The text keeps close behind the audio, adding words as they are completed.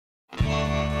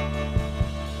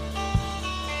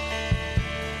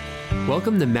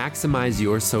Welcome to Maximize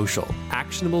Your Social,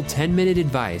 actionable 10-minute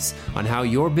advice on how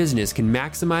your business can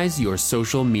maximize your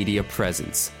social media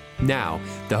presence. Now,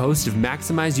 the host of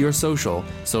Maximize Your Social,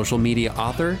 social media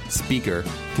author, speaker,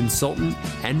 consultant,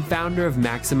 and founder of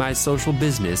Maximize Social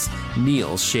Business,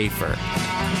 Neal Schaffer.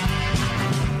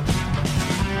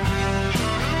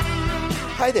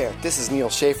 Hi there, this is Neal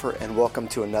Schaffer, and welcome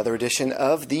to another edition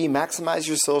of the Maximize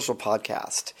Your Social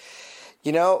podcast.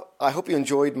 You know, I hope you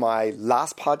enjoyed my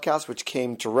last podcast, which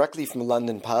came directly from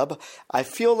London Pub. I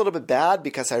feel a little bit bad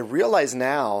because I realize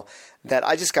now that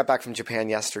I just got back from Japan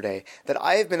yesterday, that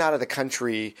I have been out of the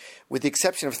country with the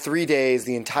exception of 3 days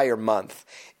the entire month.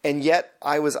 And yet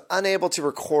I was unable to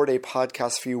record a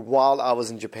podcast for you while I was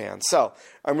in Japan. So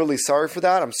I'm really sorry for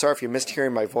that. I'm sorry if you missed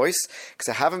hearing my voice because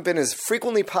I haven't been as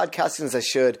frequently podcasting as I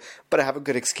should, but I have a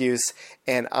good excuse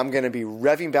and I'm going to be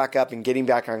revving back up and getting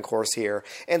back on course here.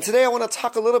 And today I want to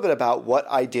talk a little bit about what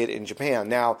I did in Japan.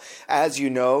 Now, as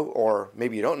you know, or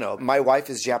maybe you don't know, my wife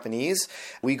is Japanese.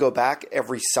 We go back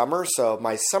every summer. So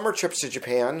my summer trips to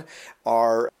Japan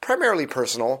are primarily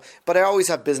personal, but I always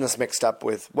have business mixed up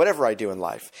with whatever I do in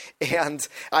life. And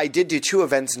I did do 2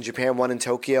 events in Japan, one in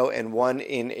Tokyo and one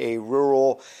in a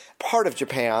rural part of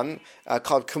Japan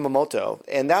called Kumamoto.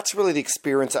 And that's really the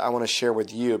experience that I want to share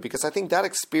with you because I think that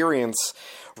experience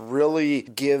really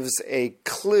gives a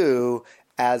clue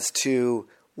as to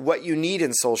what you need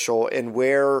in social and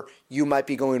where you might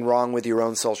be going wrong with your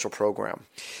own social program.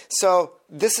 So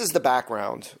this is the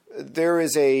background. There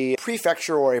is a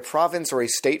prefecture or a province or a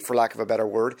state, for lack of a better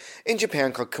word, in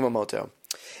Japan called Kumamoto.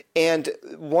 And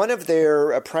one of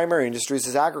their primary industries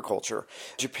is agriculture.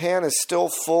 Japan is still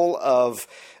full of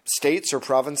states or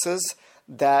provinces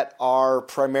that are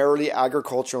primarily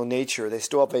agricultural in nature. They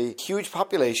still have a huge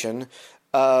population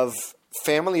of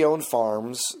family-owned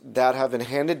farms that have been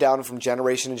handed down from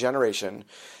generation to generation.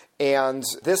 And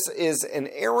this is an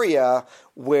area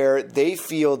where they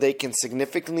feel they can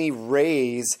significantly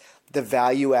raise the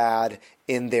value add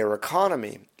in their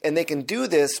economy. And they can do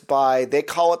this by, they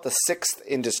call it the 6th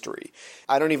industry.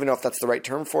 I don't even know if that's the right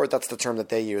term for it. That's the term that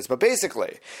they use. But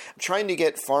basically, trying to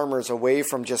get farmers away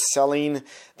from just selling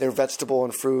their vegetable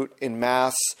and fruit in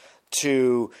mass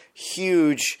to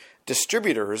huge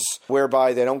distributors,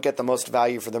 whereby they don't get the most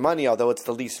value for their money, although it's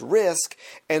the least risk,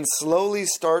 and slowly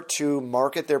start to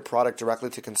market their product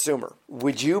directly to consumer.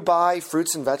 Would you buy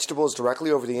fruits and vegetables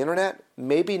directly over the internet?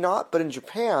 Maybe not, but in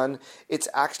Japan, it's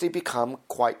actually become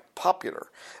quite popular.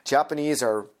 Japanese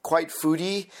are quite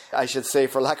foodie, I should say,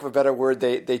 for lack of a better word.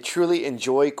 They truly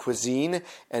enjoy cuisine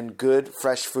and good,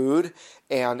 fresh food.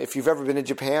 And if you've ever been to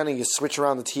Japan and you switch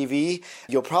around the TV,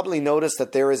 you'll probably notice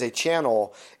that there is a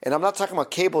channel, and I'm not talking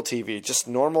about cable TV, just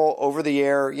normal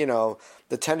over-the-air,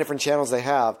 the 10 different channels they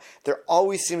have. There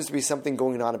always seems to be something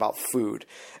going on about food.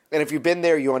 And if you've been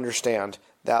there, you understand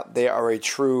that they are a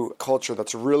true culture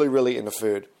that's really, really into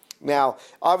food. Now,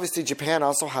 obviously, Japan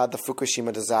also had the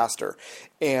Fukushima disaster.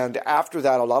 And after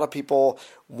that, a lot of people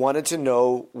wanted to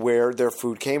know where their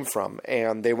food came from.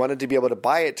 And they wanted to be able to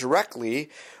buy it directly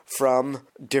from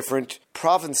different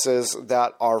provinces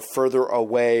that are further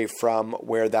away from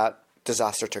where that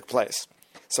disaster took place.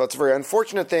 So it's a very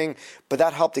unfortunate thing, but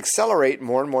that helped accelerate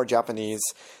more and more Japanese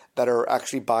that are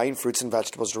actually buying fruits and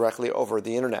vegetables directly over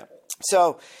the internet.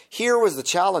 So here was the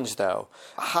challenge, though.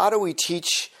 How do we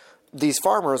teach these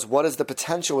farmers what is the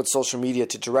potential with social media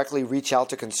to directly reach out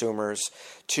to consumers,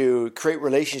 to create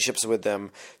relationships with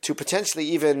them, to potentially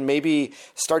even maybe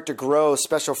start to grow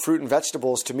special fruit and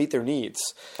vegetables to meet their needs?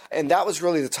 And that was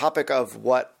really the topic of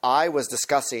what I was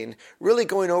discussing, really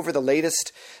going over the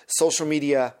latest social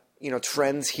media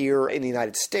trends here in the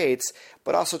United States,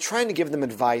 but also trying to give them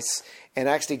advice and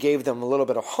actually gave them a little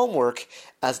bit of homework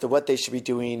as to what they should be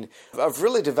doing of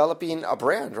really developing a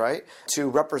brand, right, to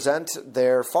represent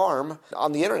their farm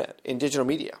on the internet in digital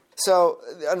media. So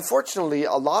unfortunately,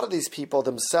 a lot of these people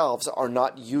themselves are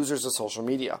not users of social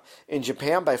media. In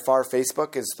Japan, by far,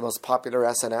 Facebook is the most popular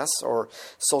SNS or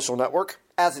social network,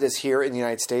 as it is here in the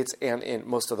United States and in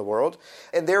most of the world.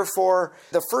 And therefore,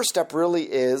 the first step really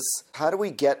is, how do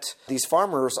we get these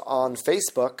farmers on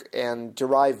Facebook and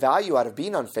derive value out of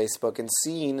being on Facebook and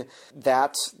seeing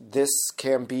that this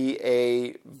can be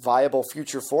a viable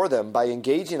future for them by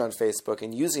engaging on Facebook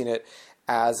and using it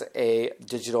as a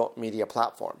digital media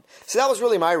platform. So that was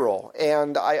really my role.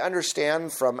 And I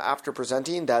understand from after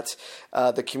presenting that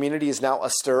the community is now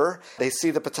astir. They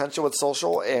see the potential with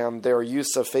social and their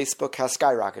use of Facebook has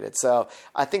skyrocketed. So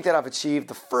I think that I've achieved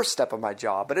the first step of my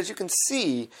job. But as you can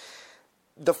see,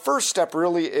 the first step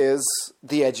really is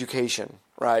the education,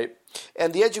 right?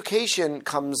 And the education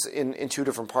comes in 2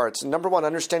 different parts. Number one,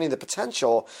 understanding the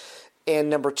potential And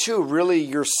number two, really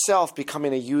yourself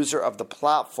becoming a user of the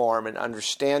platform and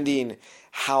understanding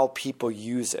how people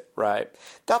use it, right?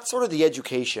 That's sort of the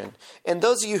education. And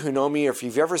those of you who know me, or if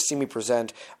you've ever seen me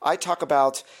present, I talk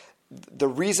about the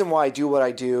reason why I do what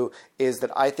I do is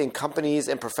that I think companies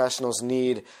and professionals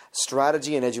need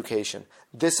strategy and education.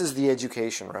 This is the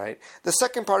education, right? The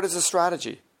second part is the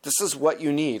strategy. This is what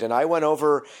you need. And I went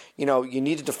over, you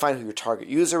need to define who your target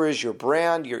user is, your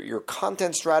brand, your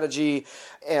content strategy,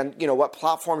 and, what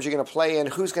platforms you're going to play in,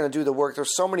 who's going to do the work.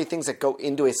 There's so many things that go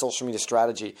into a social media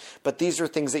strategy, but these are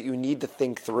things that you need to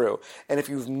think through. And if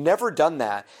you've never done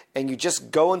that and you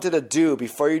just go into the do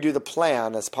before you do the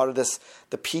plan as part of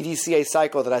the PDCA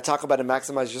cycle that I talk about in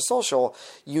Maximize Your Social,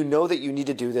 you know that you need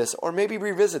to do this, or maybe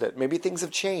revisit it. Maybe things have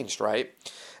changed, right?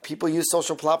 People use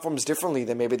social platforms differently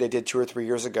than maybe they did 2 or 3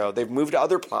 years ago. They've moved to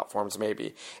other platforms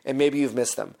maybe, and maybe you've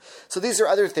missed them. So these are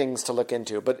other things to look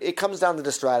into, but it comes down to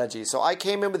the strategy. So I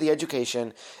came in with the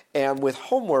education and with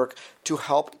homework to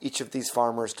help each of these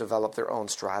farmers develop their own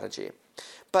strategy.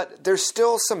 But there's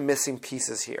still some missing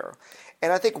pieces here.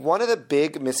 And I think one of the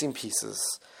big missing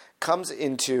pieces comes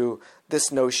into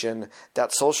this notion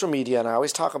that social media, and I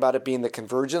always talk about it being the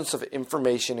convergence of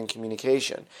information and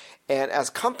communication. And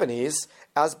as companies,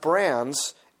 as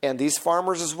brands, and these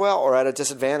farmers as well are at a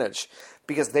disadvantage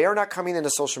because they are not coming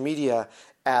into social media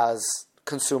as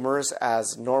consumers,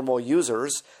 as normal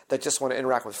users that just want to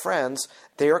interact with friends.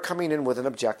 They are coming in with an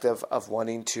objective of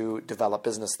wanting to develop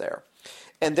business there.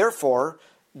 And therefore,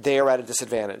 they are at a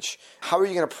disadvantage. How are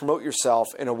you going to promote yourself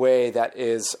in a way that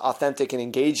is authentic and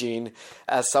engaging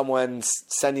as someone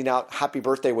sending out happy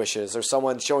birthday wishes or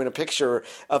someone showing a picture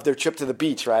of their trip to the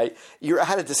beach, right? You're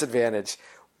at a disadvantage.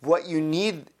 What you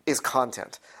need is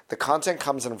content. The content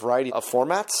comes in a variety of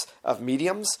formats, of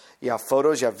mediums. You have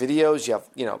photos, you have videos, you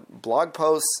have blog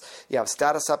posts, you have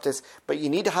status updates, but you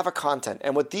need to have a content.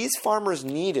 And what these farmers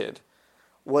needed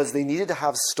was they needed to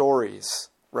have stories,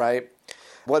 right?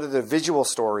 Whether they're visual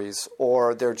stories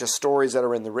or they're just stories that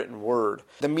are in the written word.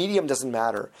 The medium doesn't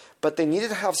matter, but they needed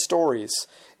to have stories.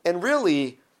 And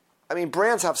really,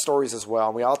 brands have stories as well.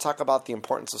 And we all talk about the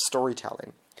importance of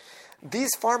storytelling.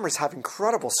 These farmers have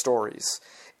incredible stories.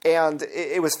 And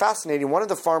it was fascinating. One of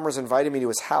the farmers invited me to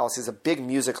his house. He's a big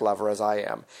music lover, as I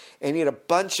am. And he had a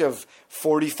bunch of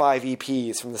 45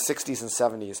 EPs from the 60s and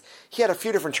 70s. He had a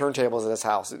few different turntables at his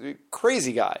house.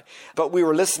 Crazy guy. But we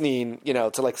were listening,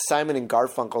 to like Simon and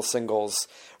Garfunkel singles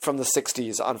from the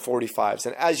 60s on 45s.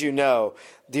 And as you know,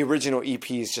 the original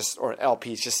EPs or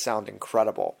LPs just sound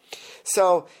incredible.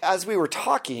 So as we were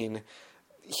talking,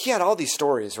 he had all these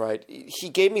stories, right? He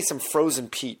gave me some frozen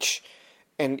peach.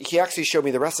 And he actually showed me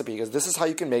the recipe because this is how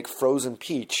you can make frozen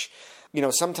peach.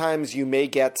 Sometimes you may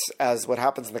get, as what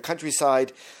happens in the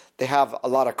countryside, they have a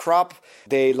lot of crop.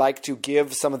 They like to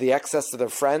give some of the excess to their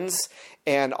friends.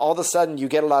 And all of a sudden you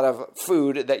get a lot of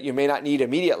food that you may not need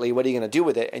immediately. What are you going to do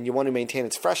with it? And you want to maintain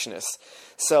its freshness.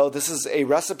 So this is a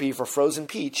recipe for frozen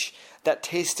peach that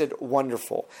tasted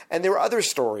wonderful. And there were other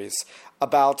stories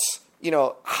about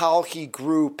how he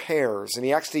grew pears. And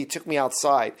he actually took me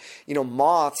outside.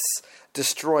 Moths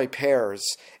destroy pears.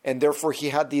 And therefore he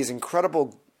had these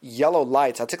incredible yellow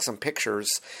lights. I took some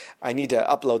pictures. I need to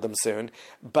upload them soon.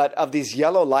 But of these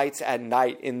yellow lights at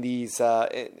night in these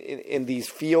in these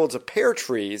fields of pear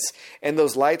trees. And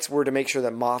those lights were to make sure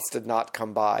that moths did not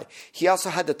come by. He also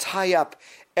had to tie up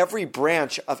every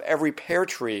branch of every pear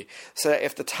tree so that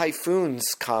if the typhoons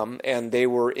come, and they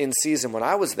were in season when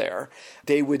I was there,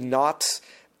 they would not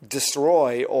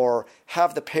destroy or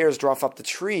have the pears drop off the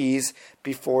trees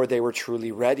before they were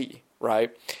truly ready,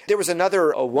 right? There was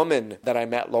a woman that I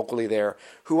met locally there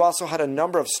who also had a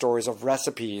number of stories of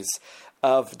recipes,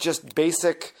 of just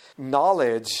basic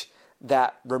knowledge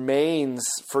that remains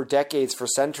for decades, for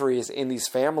centuries in these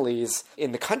families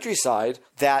in the countryside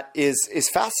that is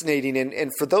fascinating.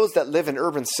 And for those that live in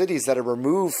urban cities that are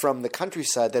removed from the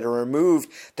countryside,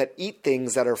 that eat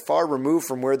things that are far removed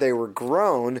from where they were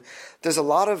grown, there's a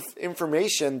lot of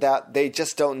information that they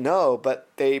just don't know, but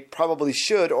they probably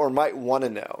should or might want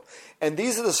to know. And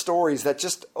these are the stories that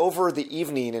just over the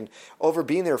evening and over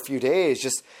being there a few days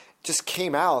just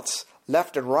came out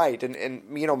left and right. And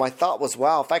my thought was,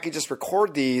 wow, if I could just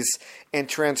record these and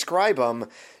transcribe them,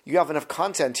 you have enough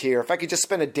content here. If I could just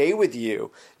spend a day with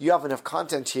you, you have enough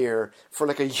content here for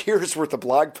like a year's worth of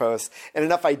blog posts and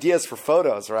enough ideas for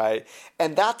photos, right?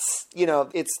 And that's,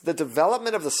 it's the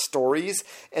development of the stories,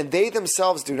 and they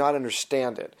themselves do not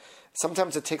understand it.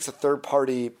 Sometimes it takes a third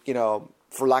party,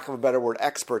 for lack of a better word,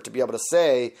 expert to be able to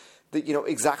say,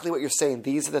 exactly what you're saying.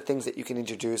 These are the things that you can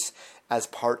introduce as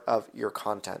part of your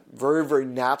content. Very, very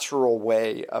natural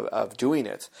way of doing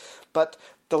it. But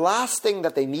the last thing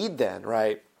that they need then,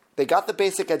 right? They got the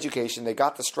basic education, they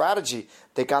got the strategy,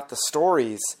 they got the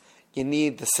stories. You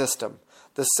need the system.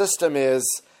 The system is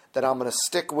that I'm going to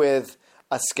stick with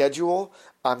a schedule.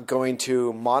 I'm going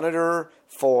to monitor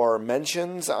for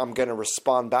mentions. I'm going to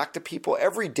respond back to people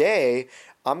every day.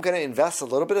 I'm going to invest a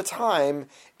little bit of time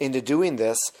into doing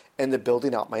this and to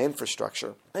building out my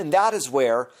infrastructure. And that is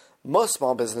where most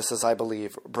small businesses, I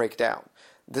believe, break down.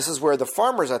 This is where the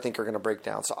farmers, I think, are going to break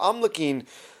down. So I'm looking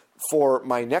for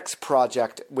my next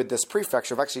project with this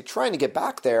prefecture of actually trying to get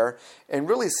back there and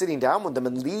really sitting down with them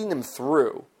and leading them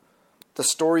through the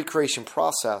story creation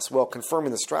process, well,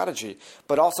 confirming the strategy,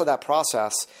 but also that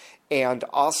process and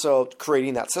also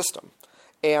creating that system.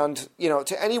 And,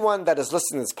 to anyone that is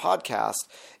listening to this podcast,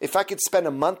 if I could spend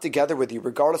a month together with you,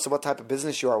 regardless of what type of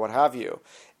business you are, what have you,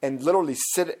 and literally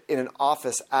sit in an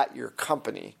office at your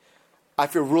company, I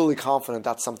feel really confident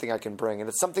that's something I can bring. And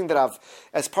it's something that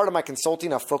as part of my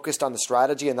consulting, I've focused on the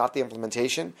strategy and not the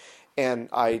implementation. And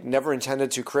I never intended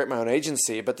to create my own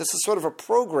agency, but this is sort of a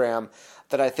program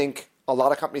that I think a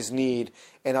lot of companies need.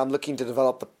 And I'm looking to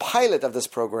develop the pilot of this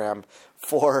program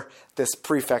for this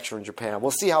prefecture in Japan. We'll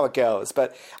see how it goes.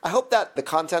 But I hope that the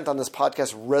content on this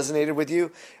podcast resonated with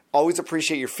you. Always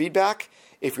appreciate your feedback.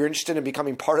 If you're interested in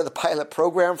becoming part of the pilot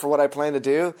program for what I plan to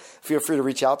do, feel free to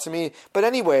reach out to me. But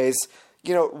anyways,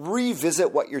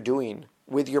 revisit what you're doing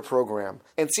with your program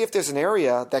and see if there's an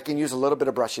area that can use a little bit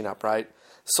of brushing up, right?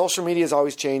 Social media is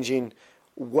always changing.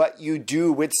 What you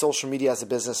do with social media as a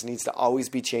business needs to always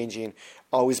be changing,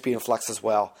 always be in flux as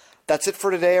well. That's it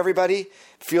for today, everybody.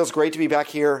 Feels great to be back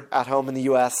here at home in the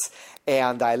U.S.,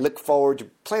 and I look forward to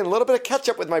playing a little bit of catch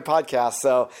up with my podcast.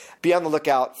 So be on the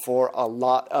lookout for a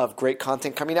lot of great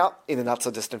content coming out in the not so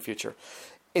distant future.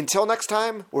 Until next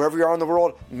time, wherever you are in the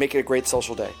world, make it a great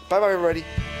social day. Bye-bye, everybody.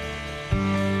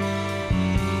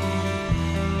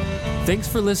 Thanks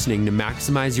for listening to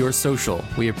Maximize Your Social.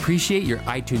 We appreciate your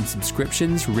iTunes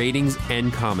subscriptions, ratings,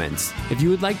 and comments. If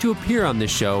you would like to appear on this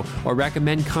show or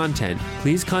recommend content,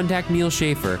 please contact Neal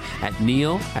Schaffer at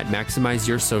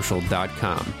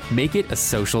neal@maximizeyoursocial.com. Make it a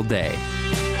social day.